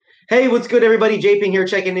Hey, what's good, everybody? JP here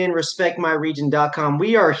checking in, respectmyregion.com.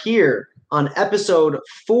 We are here on episode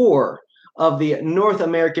 4 of the North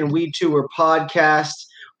American Weed Tour podcast.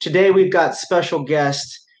 Today, we've got special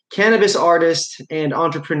guest, cannabis artist and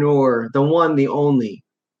entrepreneur, the one, the only,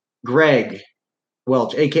 Greg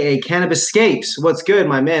Welch, a.k.a. Cannabiscapes. What's good,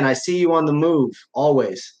 my man? I see you on the move,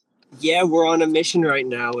 always. Yeah, we're on a mission right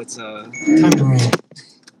now. It's time to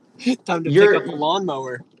pick up a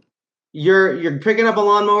lawnmower. You're picking up a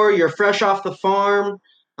lawnmower. You're fresh off the farm.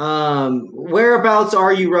 Whereabouts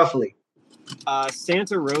are you roughly?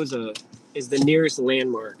 Santa Rosa is the nearest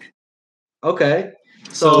landmark. Okay.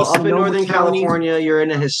 So up in Northern California, you're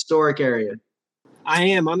in a historic area. I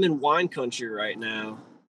am. I'm in wine country right now.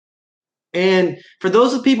 And for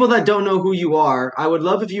those of people that don't know who you are, I would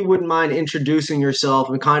love if you wouldn't mind introducing yourself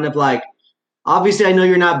and kind of like, obviously I know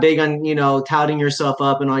you're not big on, touting yourself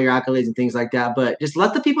up and all your accolades and things like that, but just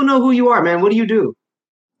let the people know who you are, man. What do you do?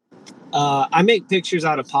 I make pictures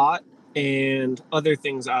out of pot and other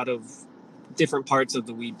things out of different parts of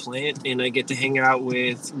the weed plant, and I get to hang out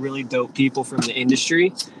with really dope people from the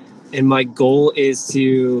industry. And my goal is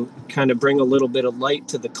to kind of bring a little bit of light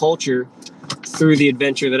to the culture through the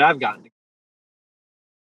adventure that I've gotten.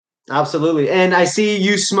 Absolutely. And I see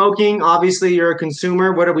you smoking. Obviously, you're a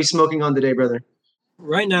consumer. What are we smoking on today, brother?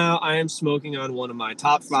 Right now, I am smoking on one of my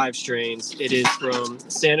top 5 strains. It is from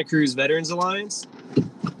Santa Cruz Veterans Alliance.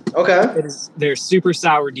 Okay. It is their Super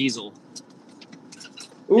Sour Diesel.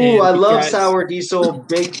 Ooh, and I love Sour Diesel.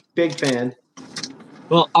 Big fan.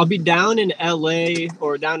 Well, I'll be down in LA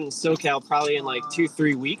or down in SoCal probably in like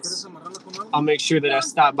 2-3 weeks. I'll make sure that I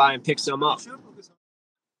stop by and pick some up.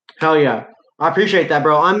 Hell yeah. I appreciate that,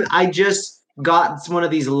 bro. I just got one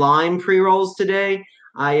of these lime pre-rolls today.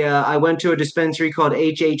 I went to a dispensary called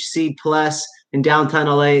HHC Plus in downtown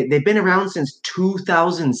LA. They've been around since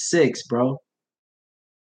 2006, bro.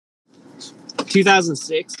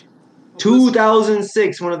 2006?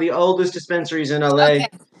 2006, one of the oldest dispensaries in LA. Okay.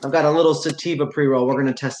 I've got a little sativa pre-roll. We're going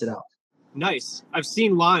to test it out. Nice. I've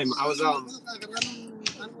seen lime. I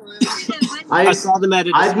saw them at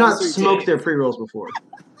a dispensary. I've not smoked their pre-rolls before.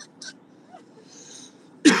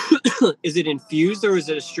 Is it infused or is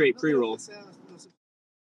it a straight pre-roll?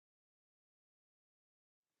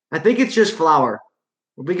 I think it's just flower.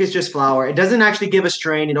 I think it's just flower. It doesn't actually give a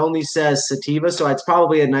strain. It only says sativa, so it's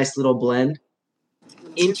probably a nice little blend.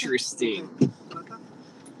 Interesting.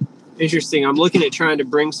 I'm looking at trying to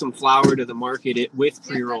bring some flower to the market with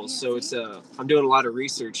pre-rolls. So I'm doing a lot of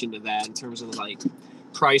research into that in terms of like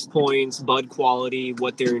price points, bud quality,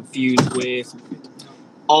 what they're infused with,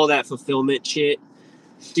 all that fulfillment shit.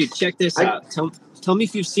 Dude, check this out. Tell me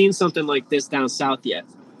if you've seen something like this down south yet.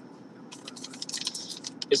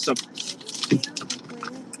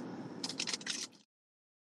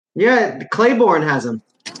 Yeah, Claiborne has them.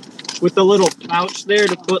 With the little pouch there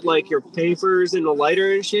to put like your papers and the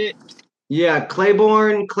lighter and shit. Yeah,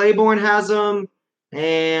 Claiborne has them,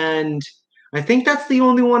 and I think that's the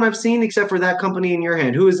only one I've seen except for that company in your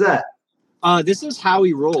hand. Who is that? This is How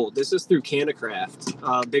We Roll. This is through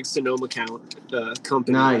Canacraft, big Sonoma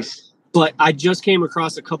company. Nice. But I just came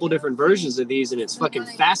across a couple different versions of these, and it's fucking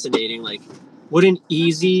fascinating. Like, what an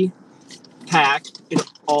easy pack and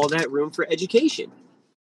all that room for education.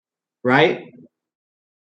 Right?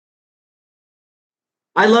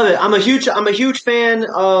 I love it. I'm a huge fan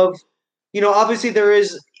of, obviously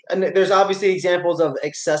there's obviously examples of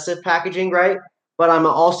excessive packaging, right? But I'm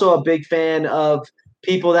also a big fan of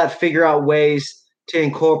people that figure out ways to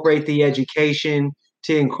incorporate the education,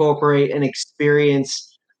 to incorporate an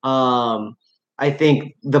experience. I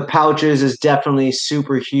think the pouches is definitely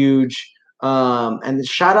super huge. And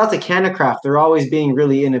shout out to Canacraft. They're always being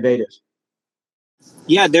really innovative.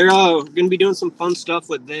 Yeah, they're going to be doing some fun stuff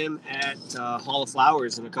with them at Hall of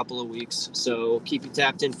Flowers in a couple of weeks. So keep you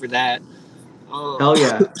tapped in for that. Hell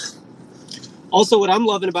yeah. Also, what I'm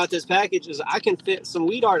loving about this package is I can fit some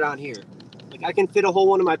weed art on here. Like, I can fit a whole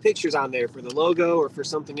one of my pictures on there for the logo or for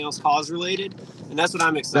something else cause-related. And that's what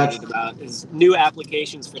I'm excited about, is new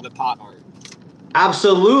applications for the pot art.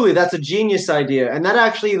 Absolutely. That's a genius idea. And that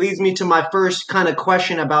actually leads me to my first kind of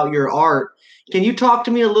question about your art. Can you talk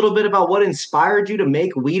to me a little bit about what inspired you to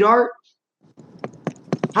make weed art?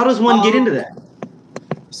 How does one get into that?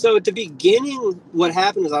 So at the beginning, what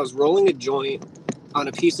happened is I was rolling a joint on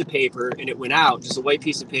a piece of paper, and it went out, just a white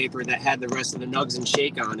piece of paper that had the rest of the nugs and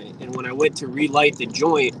shake on it. And when I went to relight the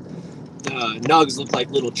joint, the nugs looked like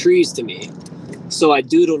little trees to me. So I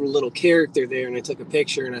doodled a little character there, and I took a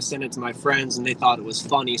picture, and I sent it to my friends, and they thought it was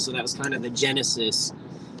funny. So that was kind of the genesis.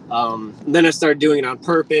 Then I started doing it on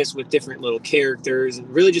purpose with different little characters, and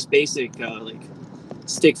really just basic like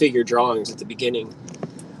stick figure drawings at the beginning.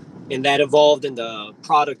 And that evolved into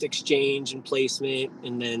product exchange and placement,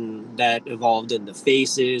 and then that evolved into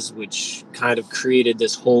faces, which kind of created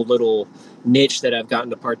this whole little niche that I've gotten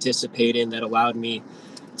to participate in that allowed me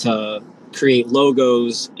to create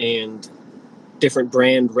logos and different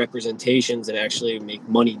brand representations and actually make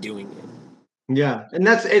money doing it. Yeah, and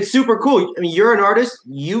it's super cool. I mean, you're an artist.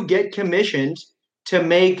 You get commissioned to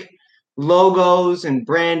make logos and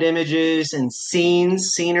brand images and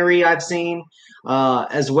scenery. I've seen,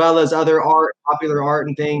 as well as other art, popular art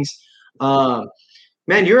and things. Uh,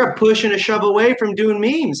 Man, you're a push and a shove away from doing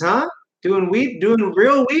memes, huh? Doing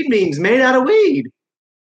real weed memes made out of weed.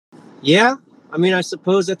 Yeah, I mean, I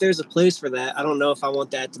suppose that there's a place for that. I don't know if I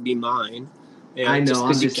want that to be mine. You know, I know.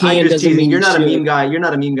 I'm just doesn't teasing. mean You're you not a should. meme guy. You're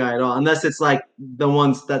not a meme guy at all, unless it's like the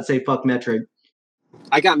ones that say "fuck metric."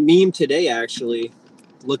 I got memed today actually,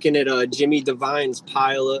 looking at Jimmy Devine's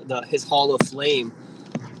his Hall of Flame.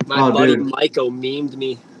 My buddy Dude. Myko memed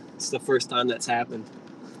me. It's the first time that's happened.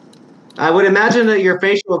 I would imagine that your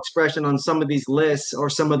facial expression on some of these lists or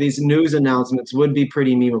some of these news announcements would be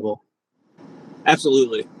pretty memeable.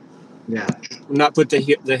 Absolutely. Yeah. Not put the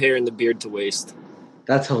hair and the beard to waste.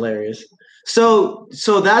 That's hilarious. So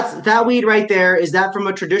that weed right there, is that from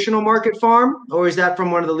a traditional market farm or is that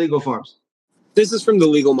from one of the legal farms? This is from the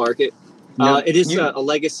legal market. Yep. It is a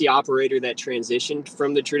legacy operator that transitioned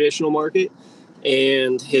from the traditional market,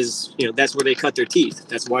 and that's where they cut their teeth.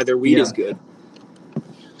 That's why their weed is good.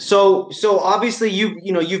 So obviously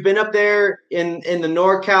you've been up there in the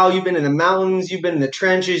NorCal, you've been in the mountains, you've been in the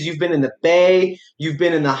trenches, you've been in the Bay, you've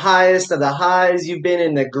been in the highest of the highs, you've been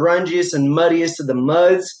in the grungiest and muddiest of the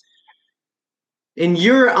muds. In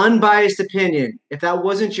your unbiased opinion, if that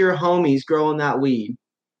wasn't your homies growing that weed,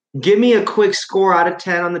 give me a quick score out of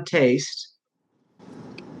 10 on the taste.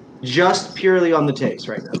 Just purely on the taste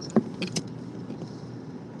right now.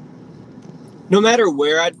 No matter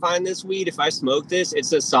where I'd find this weed, if I smoke this,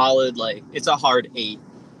 it's a solid, it's a hard 8.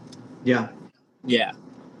 Yeah. Yeah.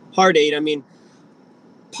 Hard 8. I mean,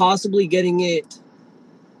 possibly getting it.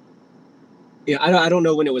 I don't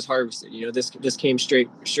know when it was harvested. This came straight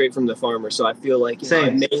from the farmer, so I feel like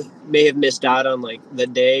I may have missed out on the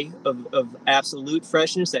day of absolute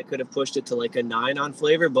freshness that could have pushed it to a 9 on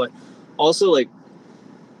flavor, but also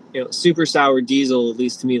super sour diesel, at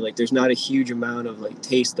least to me, there's not a huge amount of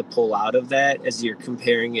taste to pull out of that as you're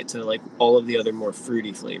comparing it to all of the other more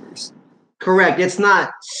fruity flavors. Correct. It's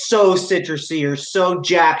not so citrusy or so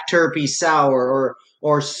jack terpy sour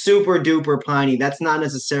or super duper piney. That's not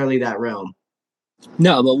necessarily that realm.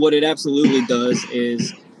 No, but what it absolutely does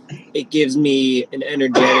is it gives me an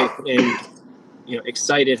energetic and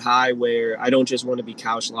excited high where I don't just want to be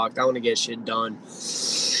couch locked. I want to get shit done.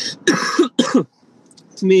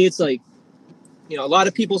 To me, it's a lot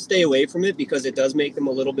of people stay away from it because it does make them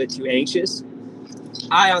a little bit too anxious.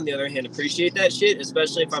 I, on the other hand, appreciate that shit,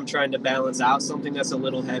 especially if I'm trying to balance out something that's a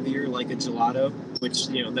little heavier, like a gelato, which,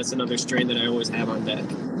 that's another strain that I always have on deck.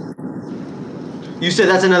 You said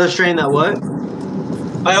that's another strain that what?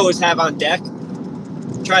 I always have on deck.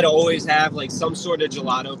 Try to always have some sort of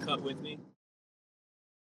gelato cut with me.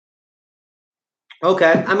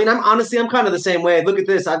 Okay. I mean, I'm kind of the same way. Look at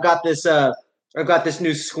this. I've got this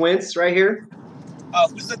new Squints right here.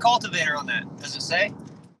 Who's the cultivator on that? Does it say?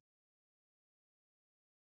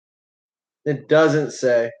 It doesn't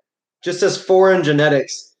say. Just says Foreign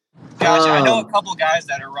Genetics. Gotcha. I know a couple guys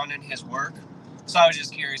that are running his work, so I was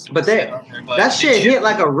just curious. But that shit hit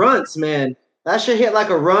like a runts, man. That shit hit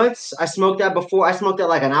like a runts. I smoked that before. I smoked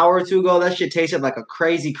that an hour or two ago. That shit tasted like a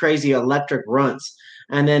crazy, crazy electric runts.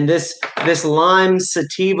 And then this lime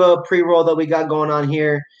sativa pre-roll that we got going on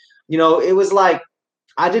here, it was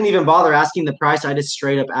I didn't even bother asking the price. I just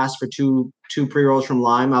straight up asked for two pre-rolls from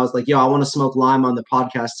Lime. I was like, yo, I want to smoke Lime on the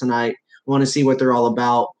podcast tonight. I want to see what they're all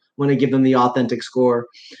about. I want to give them the authentic score.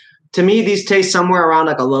 To me, these taste somewhere around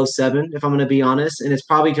a low 7, if I'm going to be honest. And it's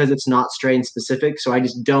probably because it's not strain specific. So I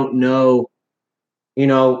just don't know,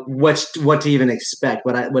 what to even expect,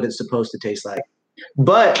 what it's supposed to taste like.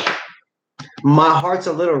 But my heart's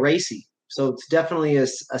a little racy. So it's definitely a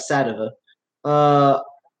sativa.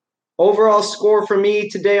 Overall score for me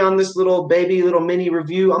today on this little mini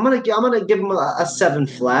review, I'm gonna give them a 7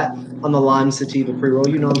 flat on the Lime Sativa pre-roll.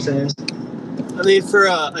 You know what I'm saying? I mean, for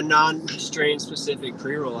a non-strain specific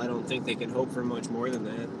pre-roll, I don't think they can hope for much more than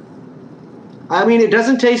that. I mean, it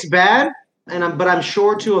doesn't taste bad, but I'm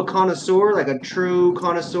sure to a connoisseur, a true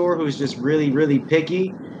connoisseur who's just really, really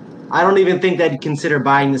picky, I don't even think they'd consider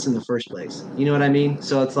buying this in the first place. You know what I mean?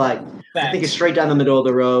 So it's I think it's straight down the middle of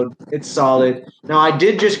the road. It's solid. Now, I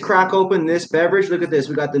did just crack open this beverage. Look at this.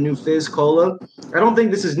 We got the new Fizz Cola. I don't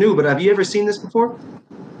think this is new, but have you ever seen this before?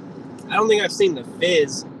 I don't think I've seen the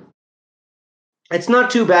Fizz. It's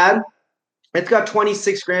not too bad. It's got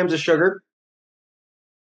 26 grams of sugar.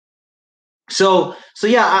 So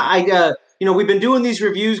yeah, we've been doing these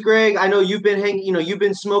reviews, Greg. I know you've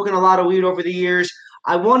been smoking a lot of weed over the years.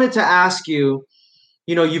 I wanted to ask you,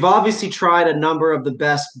 you've obviously tried a number of the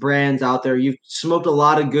best brands out there. You've smoked a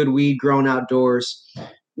lot of good weed grown outdoors.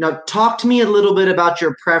 Now, talk to me a little bit about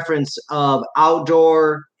your preference of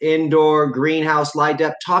outdoor, indoor, greenhouse, light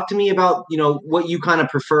depth. Talk to me about, what you kind of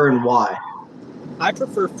prefer and why. I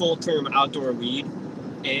prefer full-term outdoor weed,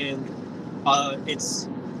 and it's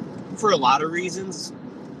for a lot of reasons.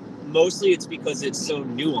 Mostly it's because it's so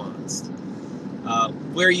nuanced.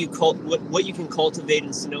 What you can cultivate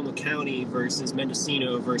in Sonoma County versus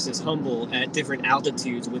Mendocino versus Humboldt at different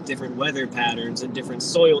altitudes with different weather patterns and different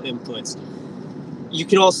soil inputs. You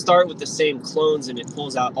can all start with the same clones and it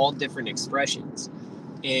pulls out all different expressions.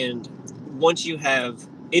 And once you have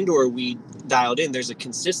indoor weed dialed in, there's a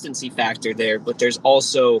consistency factor there, but there's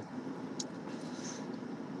also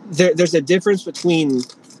there's a difference between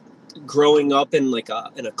growing up in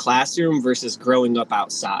in a classroom versus growing up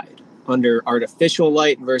outside under artificial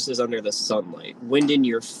light versus under the sunlight, wind in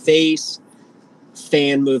your face,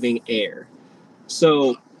 fan moving air.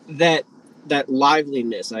 So that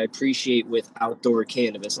liveliness I appreciate with outdoor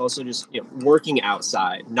cannabis. Also just working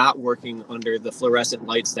outside, not working under the fluorescent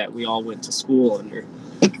lights that we all went to school under.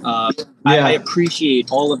 I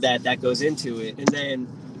appreciate all of that goes into it. And then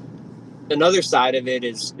another side of it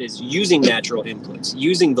is using natural inputs,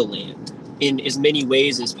 using the land in as many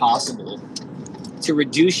ways as possible to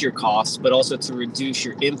reduce your costs, but also to reduce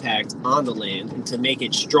your impact on the land and to make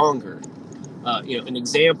it stronger. An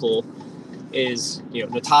example is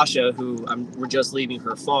Natasha, who we're just leaving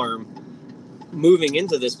her farm, moving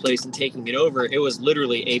into this place and taking it over. It was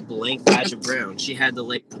literally a blank patch of ground. She had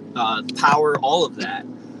to power all of that,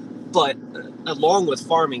 but along with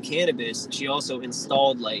farming cannabis, she also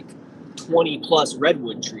installed 20 plus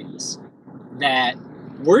redwood trees that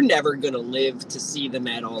we're never going to live to see them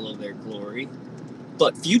at all of their glory,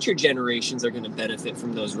 but future generations are going to benefit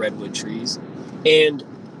from those redwood trees. And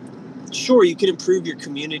sure, you can improve your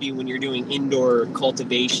community when you're doing indoor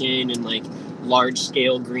cultivation and large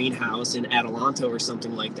scale greenhouse in Adelanto or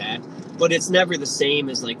something like that, but it's never the same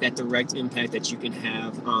as that direct impact that you can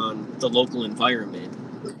have on the local environment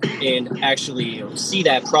and actually see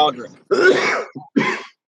that progress.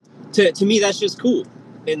 To me, that's just cool.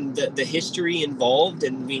 And the history involved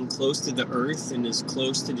and being close to the earth and as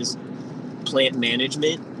close to just plant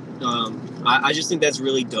management. I just think that's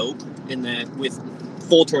really dope. And that with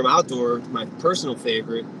full-term outdoor, my personal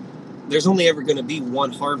favorite, there's only ever going to be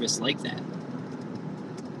one harvest like that.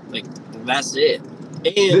 That's it.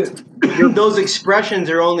 And those expressions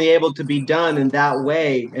are only able to be done in that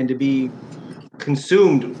way and to be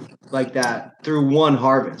consumed like that through one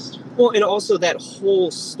harvest. Well, and also that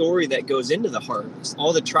whole story that goes into the harvest,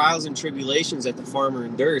 all the trials and tribulations that the farmer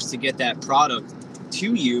endures to get that product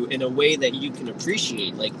to you in a way that you can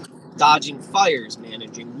appreciate, like dodging fires,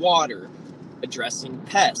 managing water, addressing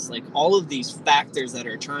pests, all of these factors that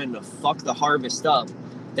are trying to fuck the harvest up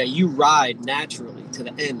that you ride naturally to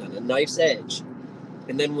the end on a knife's edge.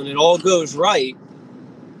 And then when it all goes right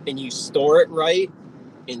and you store it right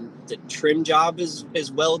and the trim job is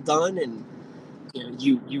well done and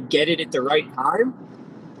you get it at the right time,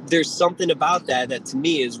 there's something about that to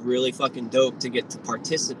me is really fucking dope to get to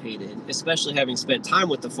participate in, especially having spent time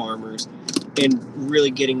with the farmers and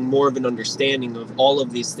really getting more of an understanding of all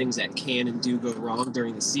of these things that can and do go wrong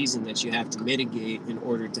during the season that you have to mitigate in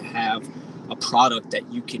order to have a product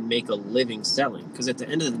that you can make a living selling. Because at the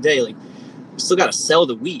end of the day, you still got to sell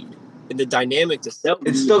the weed, and the dynamic to sell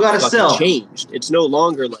it's still got to sell changed. It's no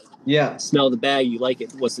longer smell the bag, you like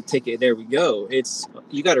it, what's the ticket, there we go. It's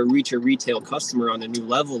you got to reach a retail customer on a new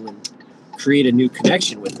level and create a new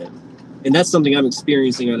connection with them. And that's something I'm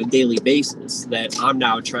experiencing on a daily basis that I'm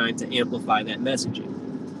now trying to amplify that messaging.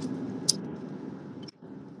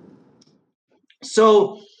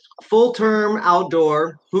 So full term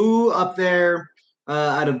outdoor, who up there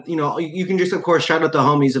out of you can just of course shout out the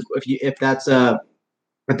homies if that's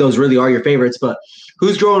if those really are your favorites, but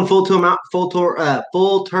who's growing full term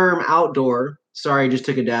outdoor? Sorry, just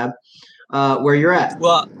took a dab. Where you're at?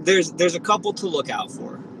 Well, there's a couple to look out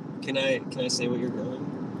for. Can I say what you're growing?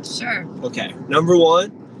 Sure. Okay. Number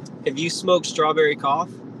one, have you smoked strawberry cough?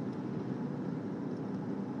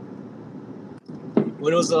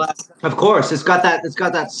 When was the last time? Of course, it's got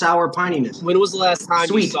that sour pininess. When was the last time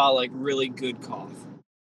Sweet. you saw really good cough?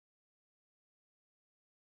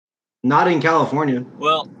 Not in California.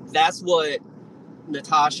 Well, that's what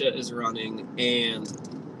Natasha is running, and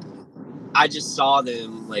I just saw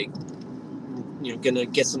them gonna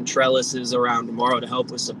get some trellises around tomorrow to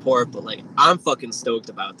help with support. But like, I'm fucking stoked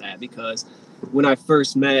about that because when I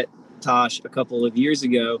first met Tosh a couple of years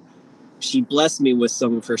ago, she blessed me with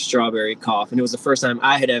some of her strawberry cough, and it was the first time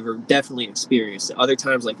I had ever definitely experienced it. Other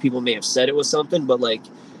times, like, people may have said it was something, but like,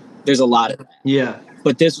 there's a lot of that. Yeah.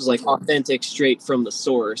 But this was like authentic, straight from the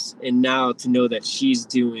source. And now to know that she's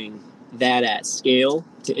doing that at scale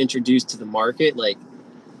to introduce to the market, like,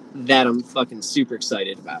 that I'm fucking super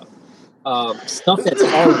excited about. Stuff that's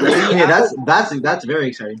already that's very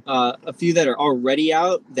exciting. A few that are already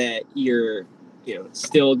out that you're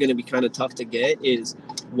still going to be kind of tough to get is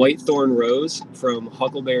Whitethorn Rose from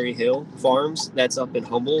Huckleberry Hill Farms. That's up in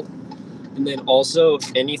Humboldt. And then also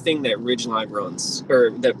anything that Ridgeline runs,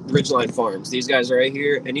 or that Ridgeline Farms. These guys right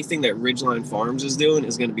here, anything that Ridgeline Farms is doing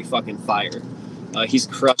is going to be fucking fire. He's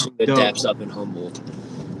crushing the depths up in Humboldt.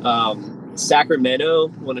 Sacramento,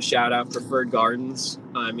 want to shout out Preferred Gardens.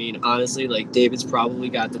 I mean, honestly, like, David's probably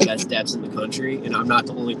got the best depths in the country, and I'm not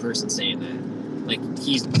the only person saying that. Like,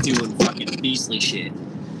 he's doing fucking beastly shit.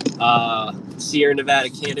 Sierra Nevada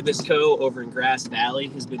Cannabis Co. over in Grass Valley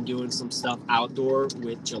has been doing some stuff outdoor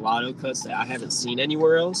with gelato cuts that I haven't seen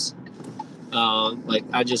anywhere else. What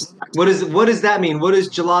does that mean? What is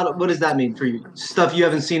gelato? What does that mean for you? Stuff you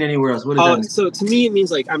haven't seen anywhere else. What does that mean? So to me, it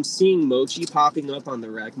means like I'm seeing mochi popping up on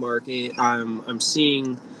the rec market. I'm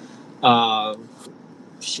seeing, what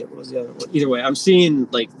was the other one? Either way, I'm seeing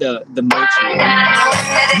like the mochi.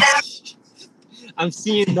 I'm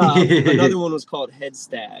seeing another one was called Head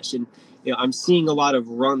Stash, and I'm seeing a lot of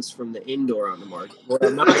runts from the indoor on the market. What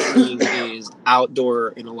I'm not seeing is outdoor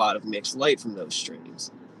and a lot of mixed light from those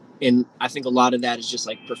strains. And I think a lot of that is just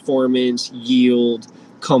like performance, yield,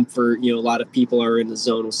 comfort. A lot of people are in the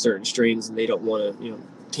zone with certain strains and they don't want to,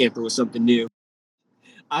 tamper with something new.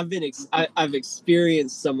 I've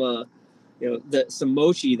experienced some some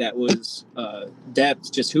mochi that was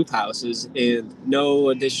depth, just hoop houses, and no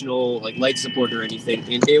additional like light support or anything,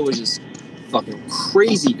 and it was just fucking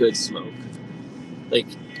crazy good smoke. Like,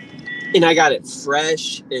 and I got it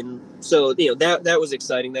fresh, and so that was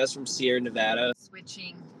exciting. That's from Sierra Nevada.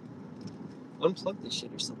 Switching. Unplug this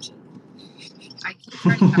shit or something. I keep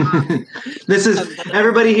turning it off. This is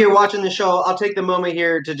everybody here watching the show. I'll take the moment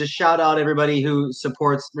here to just shout out everybody who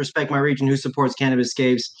supports Respect My Region, who supports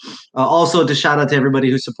Cannabiscapes. Also to shout out to everybody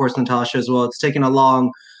who supports Natasha as well. It's taken a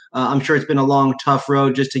long, I'm sure it's been a long, tough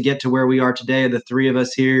road just to get to where we are today. The three of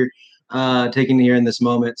us here taking here in this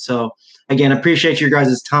moment. So again, appreciate your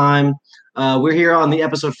guys' time. We're here on the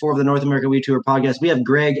episode 4 of the North America Weed Tour podcast. We have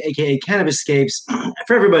Greg, aka Cannabiscapes.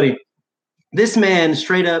 For everybody, this man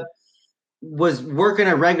straight up was working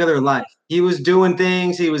a regular life. He was doing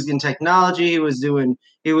things. He was in technology. He got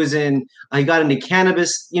into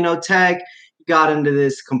cannabis, tech, got into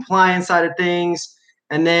this compliance side of things.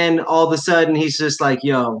 And then all of a sudden he's just like,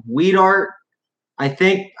 yo, weed art. I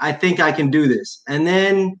think I can do this. And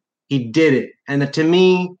then he did it. And to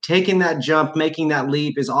me, taking that jump, making that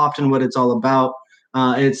leap is often what it's all about.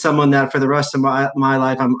 It's someone that for the rest of my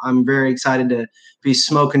life, I'm very excited to be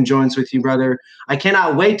smoking joints with you, brother. I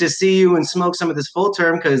cannot wait to see you and smoke some of this full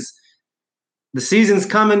term because the season's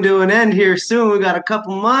coming to an end here soon. We got a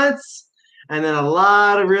couple months, and then a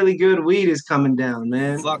lot of really good weed is coming down,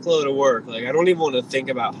 man. Fuckload of work. Like, I don't even want to think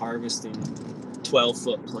about harvesting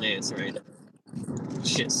 12-foot plants right now.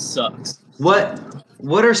 Shit sucks. What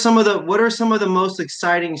are some of the most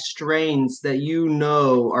exciting strains that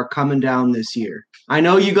are coming down this year? I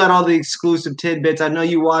know you got all the exclusive tidbits. I know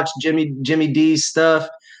you watched Jimmy D's stuff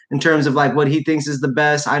in terms of like what he thinks is the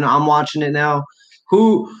best. I know I'm watching it now.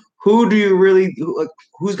 Who's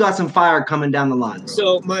got some fire coming down the line, bro?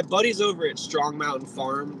 So my buddies over at Strong Mountain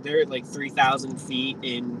Farm, they're at like 3,000 feet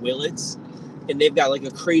in Willits, and they've got like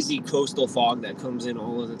a crazy coastal fog that comes in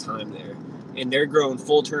all of the time there. And they're growing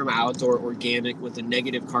full-term outdoor organic with a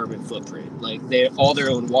negative carbon footprint. Like, they all their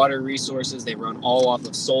own water resources. They run all off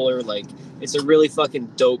of solar. Like, it's a really fucking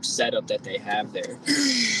dope setup that they have there.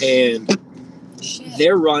 And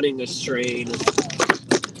they're running a strain.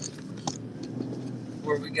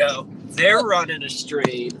 Where we go? They're running a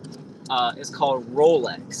strain. It's called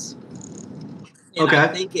Rolex. And okay. I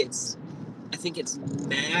think it's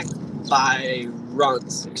Mac by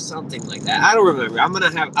Runts or something like that. I don't remember.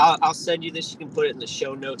 I'll send you this. You can put it in the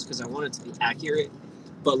show notes because I want it to be accurate.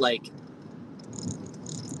 But like,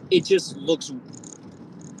 it just looks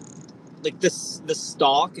like the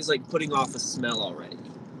stalk is like putting off a smell already,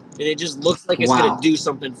 and it just looks like it's gonna do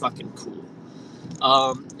something fucking cool.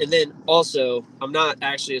 And then also, I'm not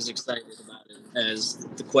actually as excited about it as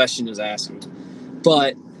the question is asking,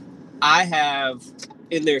 but I have.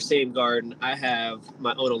 In their same garden, I have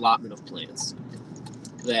my own allotment of plants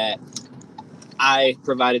that I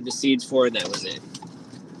provided the seeds for, and that was it.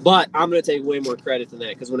 But I'm going to take way more credit than that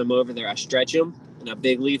because when I'm over there, I stretch them and I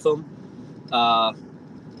big leaf them.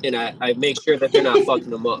 And I make sure that they're not fucking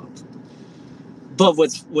them up. But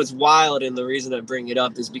what's wild, and the reason I bring it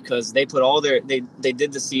up is because they put all they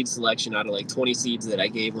did the seed selection out of like 20 seeds that I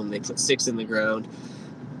gave them. They put 6 in the ground.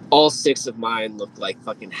 All 6 of mine looked like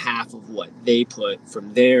fucking half of what they put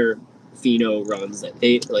from their pheno runs that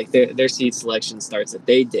they like their seed selection starts that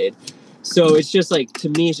they did. So it's just like, to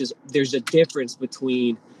me, it's just there's a difference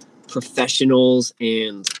between professionals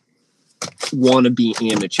and wannabe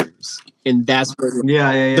amateurs, and that's where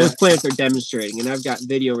those plants are demonstrating. And I've got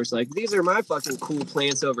video where it's like, these are my fucking cool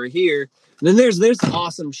plants over here, and then there's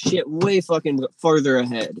awesome shit way fucking farther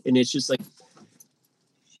ahead, and it's just like,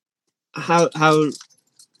 how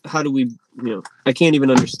do we, I can't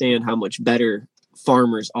even understand how much better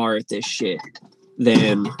farmers are at this shit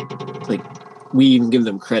than like we even give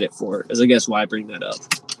them credit for, is I guess why I bring that up.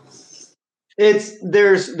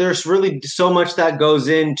 There's really so much that goes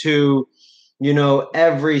into,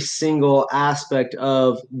 every single aspect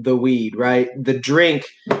of the weed, right?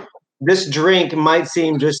 This drink might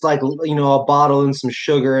seem just like, a bottle and some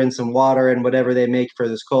sugar and some water and whatever they make for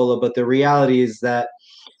this cola, but the reality is that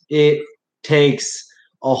it takes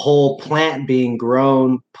a whole plant being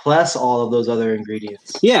grown plus all of those other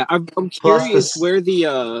ingredients. Yeah, I'm curious where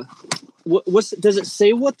the does it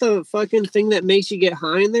say what the fucking thing that makes you get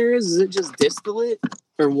high in there is? Is it just distillate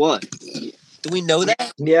or what? Do we know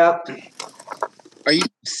that? Yeah. Are you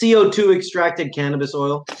CO2 extracted cannabis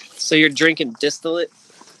oil? So you're drinking distillate?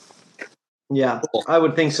 Yeah, cool. I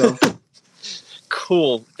would think so.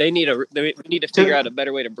 Cool. We need to figure out a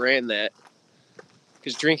better way to brand that,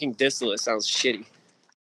 because drinking distillate sounds shitty.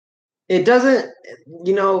 It doesn't,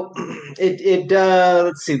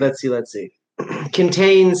 let's see.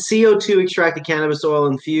 Contains CO2 extracted cannabis oil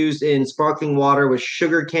infused in sparkling water with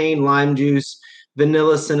sugar cane, lime juice,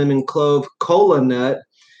 vanilla, cinnamon, clove, cola nut,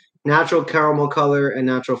 natural caramel color, and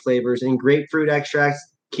natural flavors, and grapefruit extracts,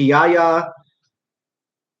 kiaya,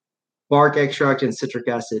 bark extract, and citric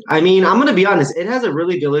acid. I mean, I'm going to be honest. It has a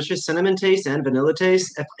really delicious cinnamon taste and vanilla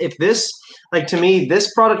taste. If this, like, to me,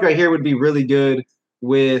 this product right here would be really good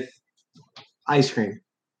with ice cream.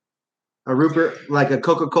 A Rupert, like a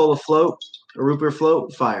Coca-Cola float, a Rupert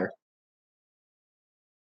float, fire.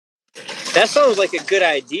 That sounds like a good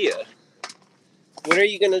idea. When are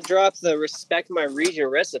you going to drop the Respect My Region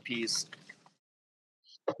recipes?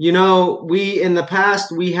 In the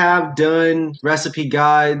past, we have done recipe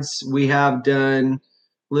guides. We have done,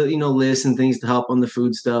 lists and things to help on the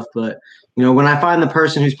food stuff. But, when I find the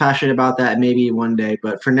person who's passionate about that, maybe one day.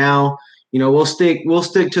 But for now, we'll stick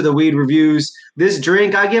to the weed reviews. This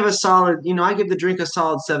drink, I give the drink a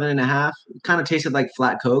solid 7.5. It kind of tasted like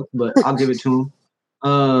flat Coke, but I'll give it to him.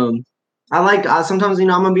 Sometimes, I'm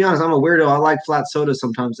going to be honest, I'm a weirdo. I like flat soda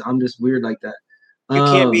sometimes. I'm just weird like that. You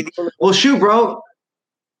can't be the only. Well, shoot, bro.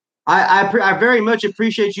 I very much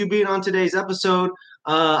appreciate you being on today's episode.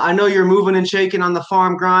 I know you're moving and shaking on the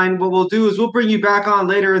farm grind. What we'll do is we'll bring you back on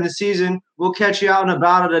later in the season. We'll catch you out and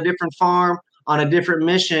about at a different farm on a different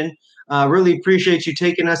mission. Really appreciate you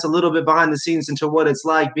taking us a little bit behind the scenes into what it's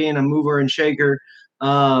like being a mover and shaker.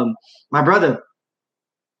 My brother,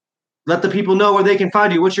 let the people know where they can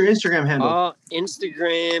find you. What's your Instagram handle?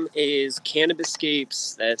 Instagram is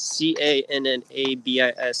Cannabiscapes. That's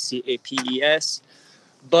CANNABISCAPES.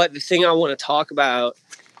 But the thing I want to talk about,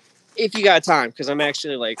 if you got time, because I'm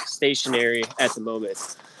actually like stationary at the moment.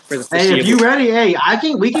 Hey, if you ready,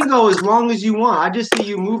 we can go as long as you want. I just see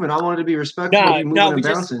you moving. I wanted to be respectful of you moving and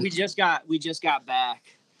bouncing. We just got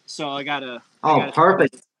back, so I gotta.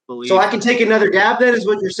 Perfect. So I can take another dab. Then is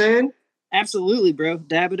what you're saying? Absolutely, bro.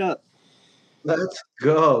 Dab it up. Let's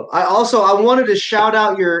go. I wanted to shout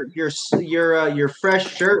out your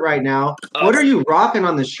fresh shirt right now. What are you rocking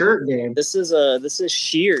on the shirt game? This is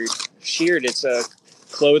Sheared. Sheared. It's a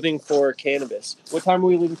clothing for cannabis. What time are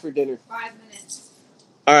we leaving for dinner? 5 minutes.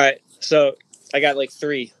 All right. So I got like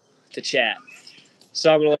 3 to chat.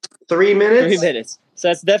 So I'm gonna 3 minutes. 3 minutes. So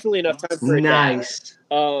that's definitely enough time for a nice.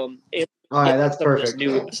 All right, that's perfect.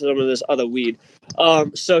 Some of this other weed.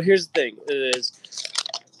 So here's the thing: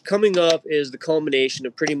 coming up is the culmination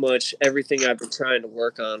of pretty much everything I've been trying to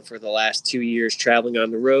work on for the last 2 years, traveling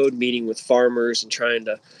on the road, meeting with farmers, and trying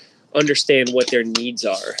to understand what their needs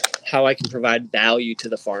are, how I can provide value to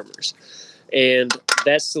the farmers. And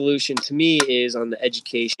that solution to me is on the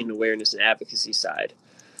education, awareness, and advocacy side.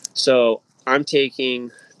 So I'm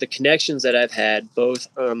taking the connections that I've had both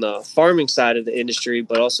on the farming side of the industry,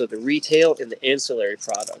 but also the retail and the ancillary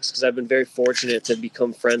products, because I've been very fortunate to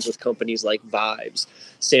become friends with companies like Vibes,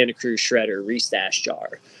 Santa Cruz Shredder, Restash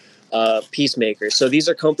Jar. Peacemakers. So these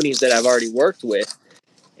are companies that I've already worked with.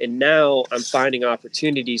 And now I'm finding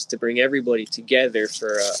opportunities to bring everybody together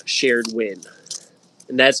for a shared win.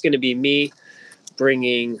 And that's going to be me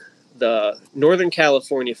bringing the Northern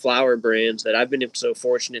California flower brands that I've been so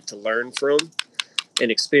fortunate to learn from and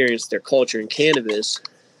experience their culture in cannabis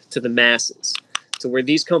to the masses, to where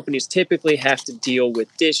these companies typically have to deal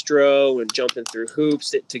with distro and jumping through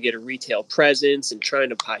hoops to get a retail presence and trying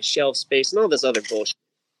to buy shelf space and all this other bullshit.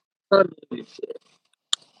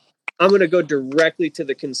 I'm going to go directly to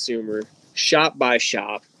the consumer, shop by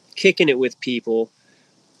shop, kicking it with people,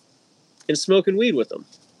 and smoking weed with them.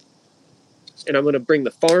 And I'm going to bring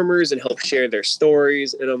the farmers and help share their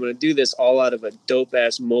stories. And I'm going to do this all out of a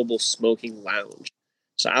dope-ass mobile smoking lounge.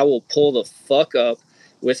 So I will pull the fuck up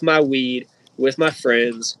with my weed, with my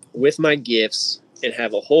friends, with my gifts, and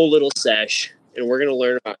have a whole little sesh. And we're going to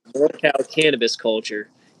learn about NorCal cannabis culture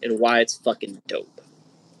and why it's fucking dope.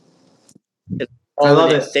 And I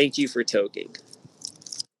love it. Thank you for toking.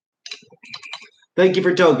 Thank you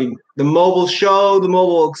for toking. The mobile show, the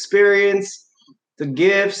mobile experience, the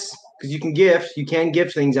gifts, because you can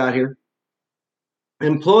gift things out here.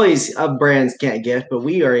 Employees of brands can't gift, but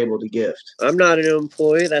we are able to gift. I'm not an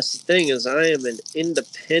employee. That's the thing, is I am an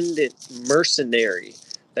independent mercenary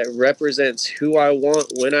that represents who I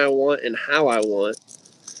want, when I want, and how I want.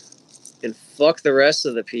 And fuck the rest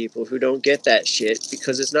of the people who don't get that shit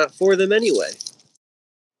because it's not for them anyway.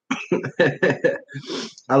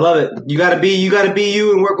 I love it. You gotta be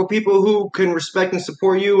you and work with people who can respect and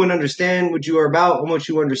support you and understand what you are about and what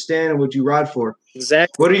you understand and what you ride for.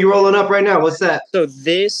 Exactly. What are you rolling up right now? What's that? So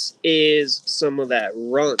this is some of that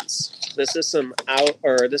runts. This is some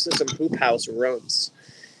hoop house runts,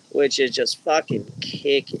 which is just fucking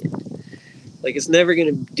kicking. Like, it's never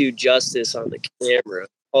gonna do justice on the camera.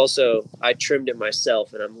 Also, I trimmed it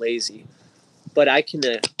myself and I'm lazy, but I can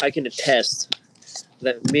attest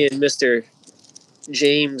that me and Mr.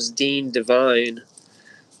 James Dean Devine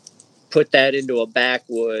put that into a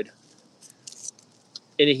backwood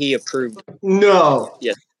and he approved. No.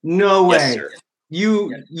 Yes. No way. Yes, sir.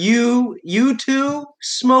 You two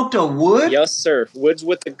smoked a wood? Yes, sir. Woods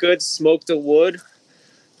with the good, smoked a wood.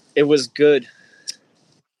 It was good.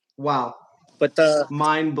 Wow. But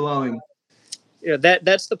mind blowing.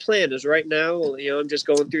 That's the plan. Is right now, I'm just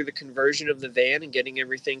going through the conversion of the van and getting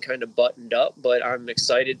everything kind of buttoned up. But I'm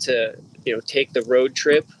excited to take the road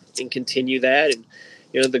trip and continue that.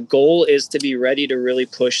 And the goal is to be ready to really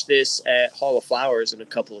push this at Hall of Flowers in a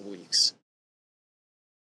couple of weeks.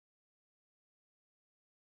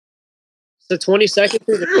 The 22nd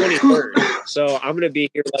through the 23rd. So I'm going to be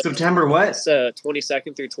here. September what? It's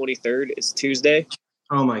 22nd through 23rd. It's Tuesday.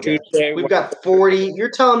 Oh my God. We've got 40. You're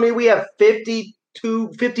telling me we have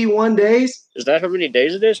 51 days? Is that how many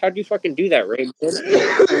days it is? How'd you fucking do that, Ray?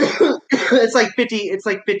 It's like 50. It's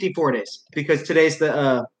like 54 days because today's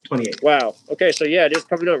the 28th. Wow. Okay, so yeah, it is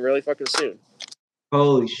coming up really fucking soon.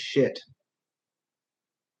 Holy shit.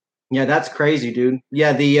 Yeah, that's crazy, dude.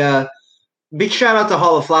 Yeah, the big shout out to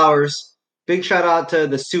Hall of Flowers. Big shout out to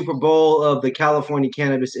the Super Bowl of the California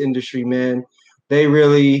cannabis industry, man. They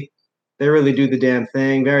really do the damn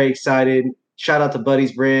thing. Very excited. Shout out to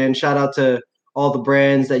Buddy's brand. Shout out to all the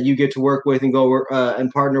brands that you get to work with and go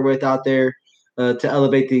and partner with out there to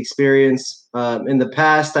elevate the experience. In the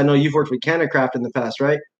past, I know you've worked with CannaCraft in the past,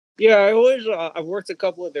 right? Yeah, I've worked a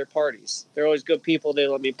couple of their parties. They're always good people. They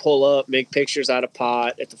let me pull up, make pictures out of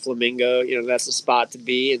pot at the Flamingo. That's the spot to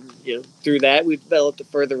be. And, through that, we've developed a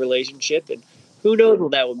further relationship. And who knows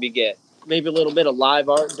what that will beget. Maybe a little bit of live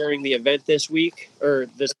art during the event this week or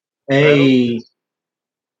this. Hey,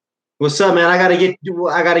 what's up, man? I gotta get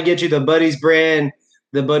you the Buddy's brand.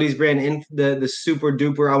 The Buddy's brand, the super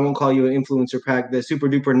duper. I won't call you an influencer pack. The super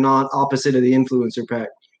duper non opposite of the influencer pack.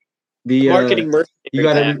 The marketing mercenary. You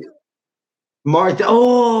gotta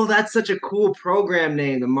Oh, that's such a cool program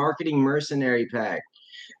name. The Marketing Mercenary Pack.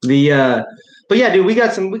 But yeah, dude, we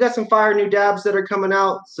got some fire new dabs that are coming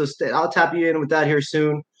out. So I'll tap you in with that here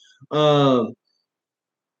soon. Hall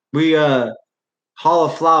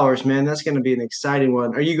of Flowers, man. That's going to be an exciting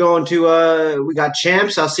one. Are you going to? We got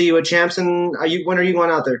Champs. I'll see you at Champs. And when are you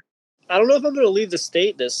going out there? I don't know if I'm going to leave the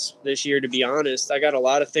state this year, to be honest. I got a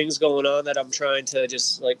lot of things going on that I'm trying to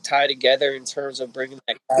just tie together in terms of bringing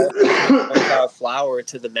that flower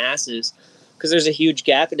to the masses, because there's a huge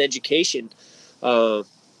gap in education. And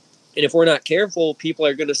if we're not careful, people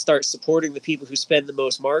are going to start supporting the people who spend the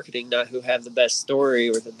most marketing, not who have the best story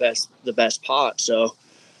or the best pot. So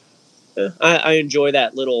I enjoy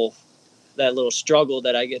that little struggle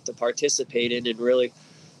that I get to participate in and really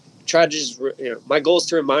try to just, my goal is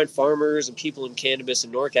to remind farmers and people in cannabis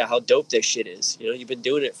and NorCal how dope this shit is. You've been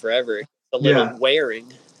doing it forever. It's a little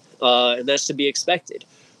wearing, and that's to be expected.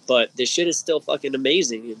 But this shit is still fucking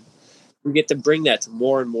amazing, and we get to bring that to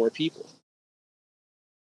more and more people.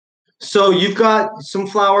 So you've got some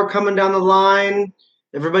flower coming down the line.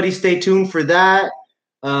 Everybody stay tuned for that.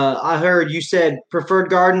 I heard you said Preferred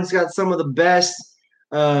Gardens got some of the best.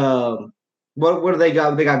 What do they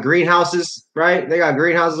got? They got greenhouses, right? They got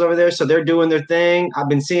greenhouses over there, so they're doing their thing. I've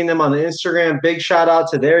been seeing them on the Instagram. Big shout out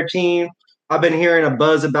to their team. I've been hearing a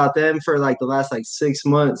buzz about them for like the last 6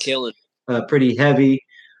 months. Killing. Pretty heavy.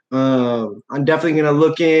 I'm definitely gonna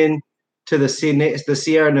look in to the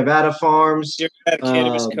Sierra Nevada farms. Sierra Nevada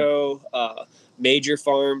Cannabis Co. Major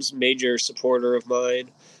Farms, major supporter of mine.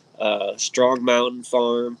 Strong Mountain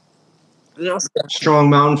Farm. Strong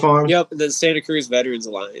Mountain Farm. Yep, and then Santa Cruz Veterans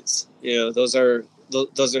Alliance. Those are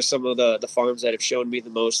some of the farms that have shown me the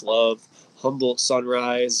most love. Humboldt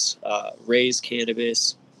Sunrise, Ray's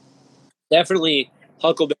Cannabis. Definitely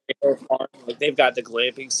Huckleberry Hill Farm. They've got the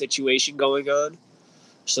glamping situation going on,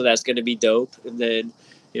 so that's going to be dope. And then,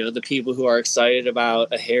 the people who are excited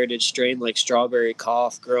about a heritage strain like Strawberry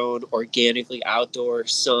Cough grown organically outdoor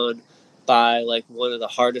sun by one of the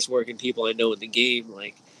hardest working people I know in the game,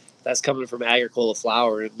 that's coming from Agricola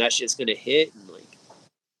Flower, and that shit's going to hit. And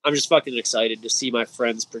I'm just fucking excited to see my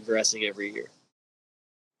friends progressing every year.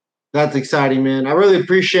 That's exciting, man. I really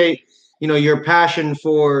appreciate, your passion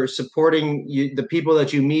for supporting the people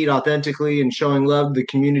that you meet authentically and showing love to the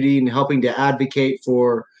community and helping to advocate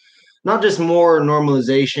for not just more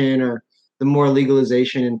normalization or the more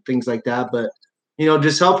legalization and things like that, but,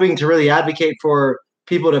 just helping to really advocate for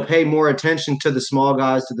people to pay more attention to the small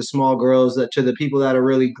guys, to the small girls, to the people that are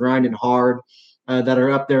really grinding hard, that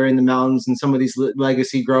are up there in the mountains, and some of these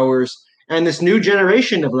legacy growers and this new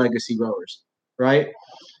generation of legacy growers, right?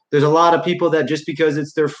 There's a lot of people that just because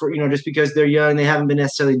it's just because they're young, they haven't been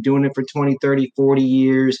necessarily doing it for 20, 30, 40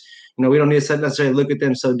 years. We don't need to necessarily look at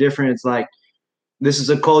them so different. It's like, this is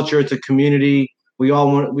a culture, it's a community. We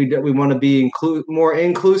want to be more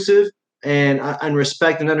inclusive and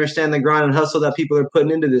respect and understand the grind and hustle that people are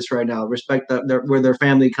putting into this right now. Respect where their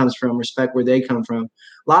family comes from, respect where they come from.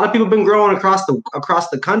 A lot of people have been growing across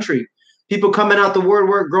the country. People coming out the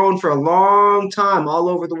woodwork growing for a long time all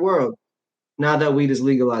over the world. Now that weed is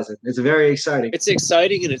legalizing, it's very exciting. It's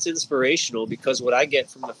exciting and it's inspirational because what I get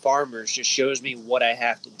from the farmers just shows me what I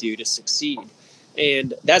have to do to succeed.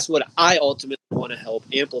 And that's what I ultimately want to help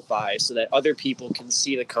amplify so that other people can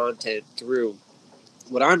see the content through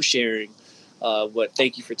what I'm sharing, what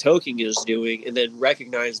Thank You for Toking is doing, and then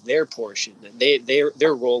recognize their portion and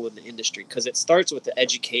their role in the industry. Because it starts with the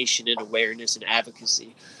education and awareness and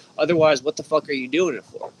advocacy. Otherwise, what the fuck are you doing it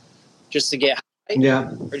for? Just to get high?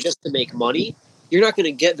 Yeah. Or just to make money? You're not going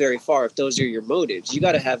to get very far if those are your motives. You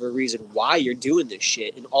got to have a reason why you're doing this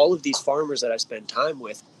shit. And all of these farmers that I spend time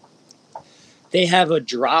with, they have a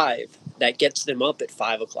drive that gets them up at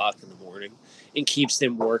 5 o'clock in the morning and keeps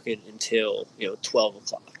them working until 12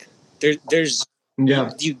 o'clock.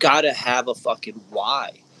 You got to have a fucking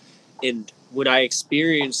why. And when I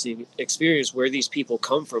experience where these people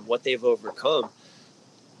come from, what they've overcome,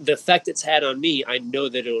 the effect it's had on me, I know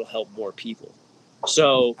that it'll help more people.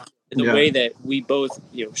 So in the way that we both,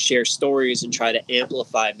 share stories and try to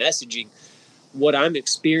amplify messaging, what I'm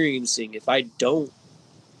experiencing, if I don't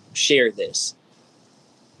share this,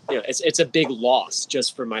 it's a big loss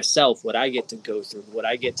just for myself, what I get to go through,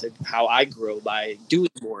 how I grow by doing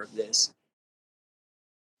more of this.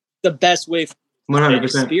 The best way for me to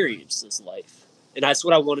experience this life. And that's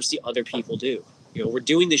what I want to see other people do. We're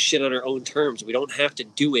doing this shit on our own terms. We don't have to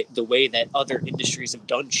do it the way that other industries have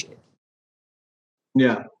done shit.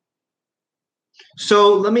 Yeah.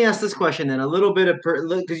 So let me ask this question then, a little bit of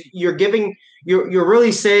because you're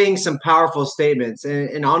really saying some powerful statements,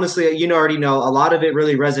 and honestly, already know a lot of it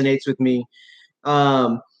really resonates with me.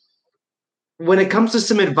 When it comes to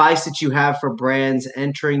some advice that you have for brands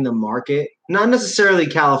entering the market, not necessarily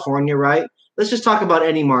California, right? Let's just talk about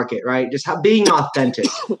any market, right? Just being authentic.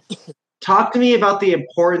 Talk to me about the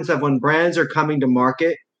importance of when brands are coming to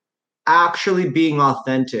market, actually being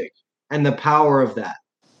authentic and the power of that.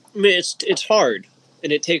 I mean, it's hard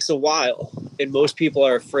and it takes a while. And most people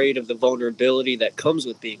are afraid of the vulnerability that comes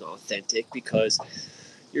with being authentic because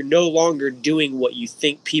you're no longer doing what you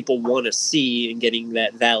think people want to see and getting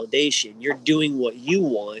that validation. You're doing what you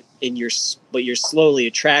want, but you're slowly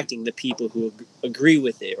attracting the people who agree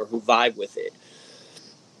with it or who vibe with it.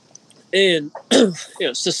 And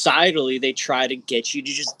societally, they try to get you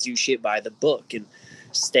to just do shit by the book and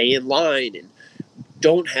stay in line and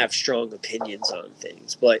don't have strong opinions on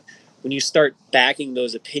things. But when you start backing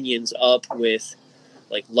those opinions up with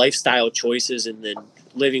like lifestyle choices and then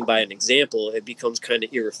living by an example, it becomes kind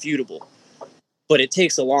of irrefutable. But it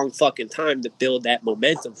takes a long fucking time to build that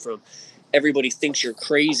momentum from everybody thinks you're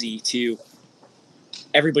crazy to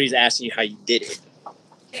everybody's asking you how you did it.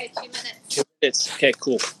 Okay, 2 minutes. 2 minutes. Okay,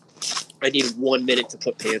 cool. I need 1 minute to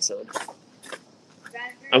put pants on.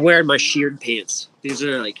 I'm wearing my sheared pants. These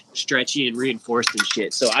are like stretchy and reinforced and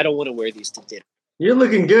shit. So I don't want to wear these to dinner. You're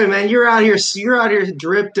looking good, man. You're out here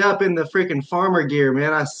dripped up in the freaking farmer gear,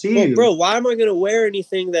 man. I see you. Bro, why am I gonna wear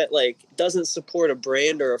anything that like doesn't support a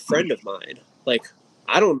brand or a friend of mine? Like,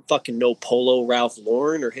 I don't fucking know Polo Ralph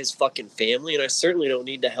Lauren or his fucking family, and I certainly don't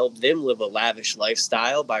need to help them live a lavish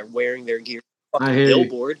lifestyle by wearing their gear on a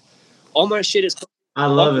billboard. All my shit is I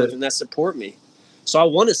love it, and that support me. So I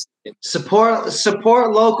want to see it.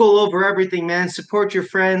 Support local over everything, man. Support your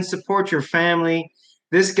friends, support your family.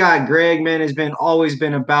 This guy Greg, man, has always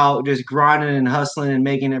been about just grinding and hustling and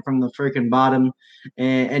making it from the freaking bottom,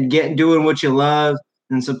 and doing what you love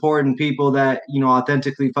and supporting people that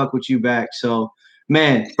authentically fuck with you back. So,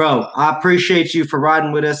 man, bro, I appreciate you for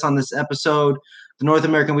riding with us on this episode, the North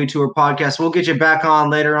American Weed Tour podcast. We'll get you back on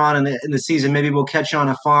later on in the season. Maybe we'll catch you on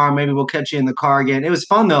a farm. Maybe we'll catch you in the car again. It was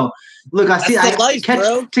fun though. Look,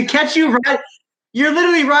 to catch you right. You're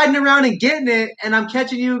literally riding around and getting it, and I'm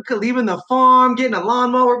catching you leaving the farm, getting a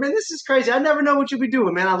lawnmower. Man, this is crazy. I never know what you'll be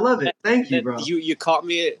doing, man. I love it. Thank you, bro. You caught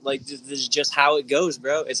me at, like, this is just how it goes,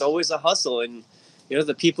 bro. It's always a hustle, and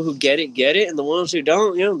the people who get it, and the ones who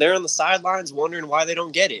don't, they're on the sidelines wondering why they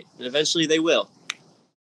don't get it, and eventually they will.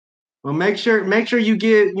 Well, make sure you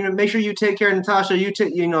take care of Natasha.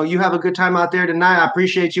 You have a good time out there tonight. I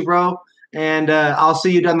appreciate you, bro, and I'll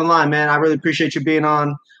see you down the line, man. I really appreciate you being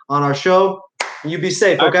on our show. You be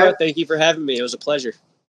safe, okay? All right, bro, thank you for having me. It was a pleasure.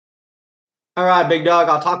 All right, big dog.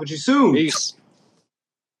 I'll talk with you soon.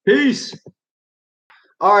 Peace.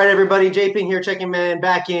 All right, everybody. JP here, checking man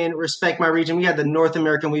back in. Respect my region. We had the North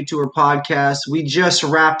American Weed Tour podcast. We just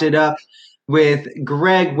wrapped it up with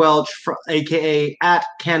Greg Welch, aka at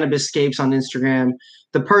Cannabiscapes on Instagram,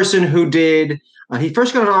 the person who did. He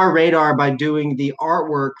first got on our radar by doing the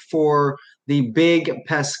artwork for the Big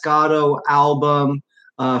Pescado album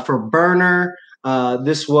for Burner.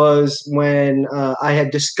 This was when I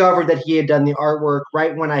had discovered that he had done the artwork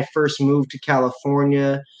right when I first moved to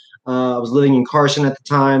California. I was living in Carson at the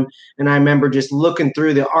time, and I remember just looking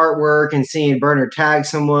through the artwork and seeing Burner tag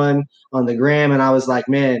someone on the gram, and I was like,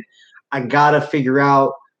 man, I gotta figure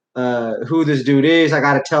out who this dude is. I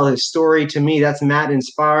gotta tell his story. To me, that's mad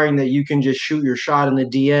inspiring that you can just shoot your shot in the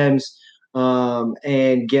DMs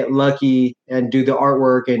and get lucky and do the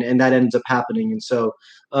artwork, and that ends up happening. And so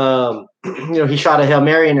he shot a Hail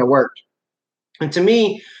Mary and it worked. And to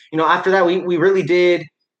me, after that, we really did.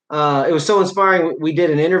 It was so inspiring. We did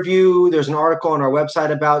an interview. There's an article on our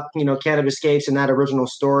website about Cannabiscapes and that original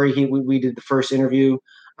story. We did the first interview.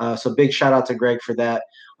 So big shout out to Greg for that.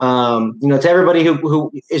 To everybody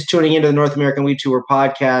who is tuning into the North American Weed Tour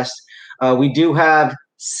podcast, we do have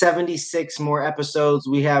 76 more episodes.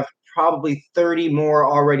 We have probably 30 more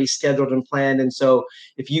already scheduled and planned. And so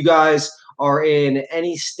if you guys are in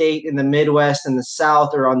any state in the Midwest and the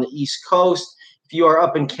South or on the East Coast, if you are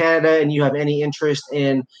up in Canada and you have any interest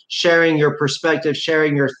in sharing your perspective,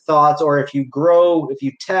 sharing your thoughts, or if you grow, if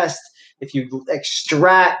you test, if you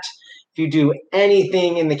extract, if you do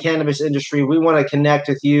anything in the cannabis industry, we want to connect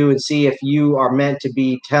with you and see if you are meant to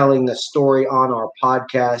be telling the story on our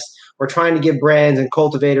podcast. We're trying to give brands and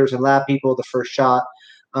cultivators and lab people the first shot.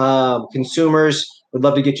 Consumers would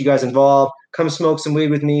love to get you guys involved. Come smoke some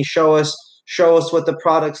weed with me. Show us what the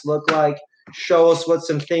products look like. Show us what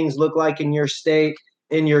some things look like in your state,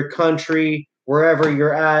 in your country, wherever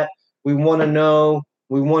you're at. We want to know.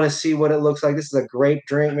 We want to see what it looks like. This is a great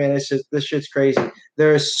drink, man. This shit's crazy.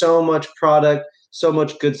 There is so much product, so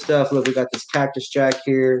much good stuff. Look, we got this Cactus Jack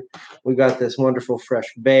here. We got this wonderful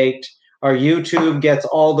Fresh Baked. Our YouTube gets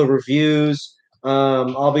all the reviews.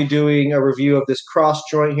 I'll be doing a review of this cross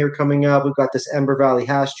joint here coming up. We've got this Ember Valley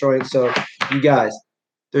hash joint. So you guys,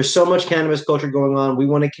 there's so much cannabis culture going on. We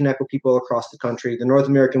want to connect with people across the country. The North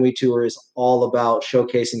American Weed Tour is all about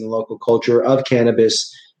showcasing the local culture of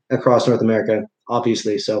cannabis across North America,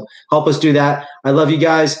 obviously. So help us do that. I love you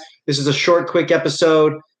guys. This is a short, quick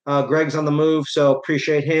episode. Greg's on the move, so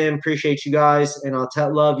appreciate him. Appreciate you guys. And I'll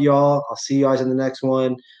love y'all. I'll see you guys in the next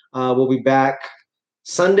one. We'll be back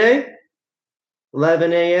Sunday,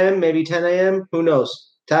 11 a.m., maybe 10 a.m. Who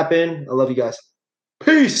knows? Tap in. I love you guys.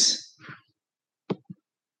 Peace.